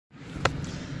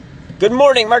Good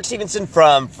morning, Mark Stevenson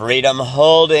from Freedom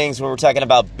Holdings. When we're talking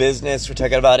about business, we're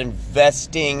talking about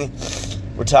investing,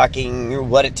 we're talking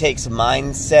what it takes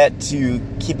mindset to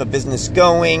keep a business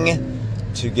going,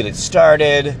 to get it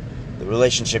started, the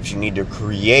relationships you need to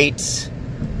create.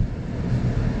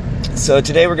 So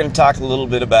today we're going to talk a little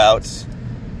bit about,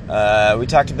 we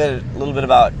talked a little bit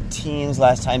about teams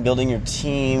last time, building your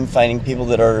team, finding people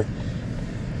that are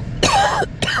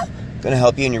going to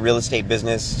help you in your real estate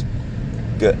business.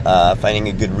 Finding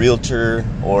a good realtor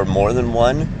or more than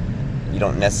one. You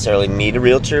don't necessarily need a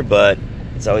realtor, but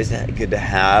it's always good to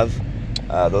have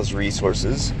those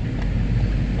resources.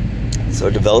 So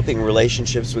developing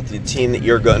relationships with the team that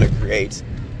you're going to create,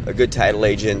 a good title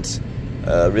agent,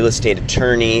 a real estate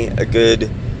attorney,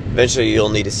 eventually you'll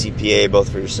need a CPA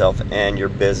both for yourself and your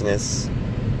business.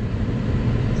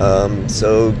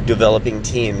 So developing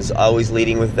teams, always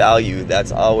leading with value,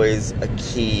 that's always a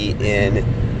key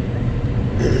in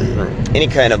any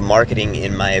kind of marketing,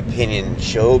 in my opinion.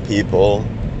 Show people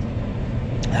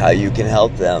how you can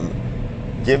help them.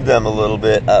 Give them a little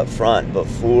bit up front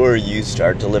before you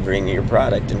start delivering your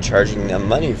product and charging them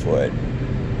money for it.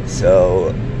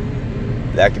 So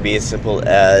that could be as simple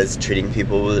as treating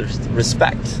people with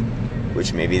respect,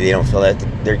 which maybe they don't feel that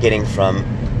they're getting from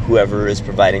whoever is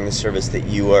providing the service that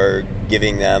you are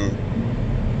giving them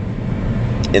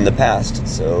in the past.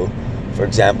 So for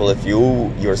example, if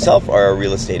you yourself are a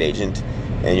real estate agent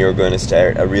and you're going to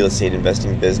start a real estate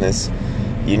investing business,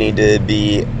 you need to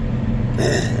be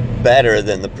better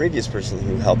than the previous person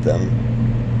who helped them.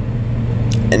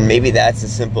 And maybe that's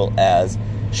as simple as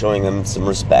showing them some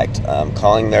respect,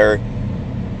 calling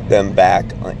them back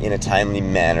in a timely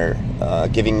manner,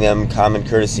 giving them common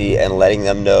courtesy and letting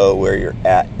them know where you're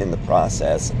at in the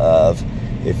process of,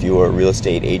 if you're a real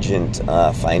estate agent,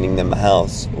 finding them a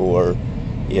house, or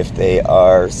if they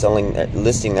are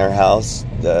listing their house,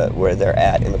 where they're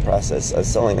at in the process of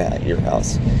selling your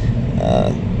house.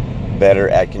 Better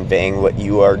at conveying what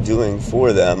you are doing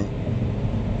for them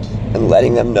and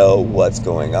letting them know what's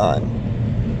going on.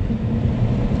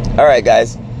 All right,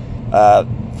 guys.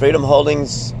 Freedom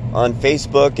Holdings on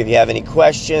Facebook. If you have any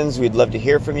questions, we'd love to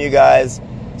hear from you guys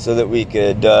so that we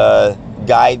could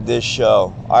guide this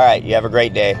show. All right, you have a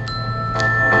great day.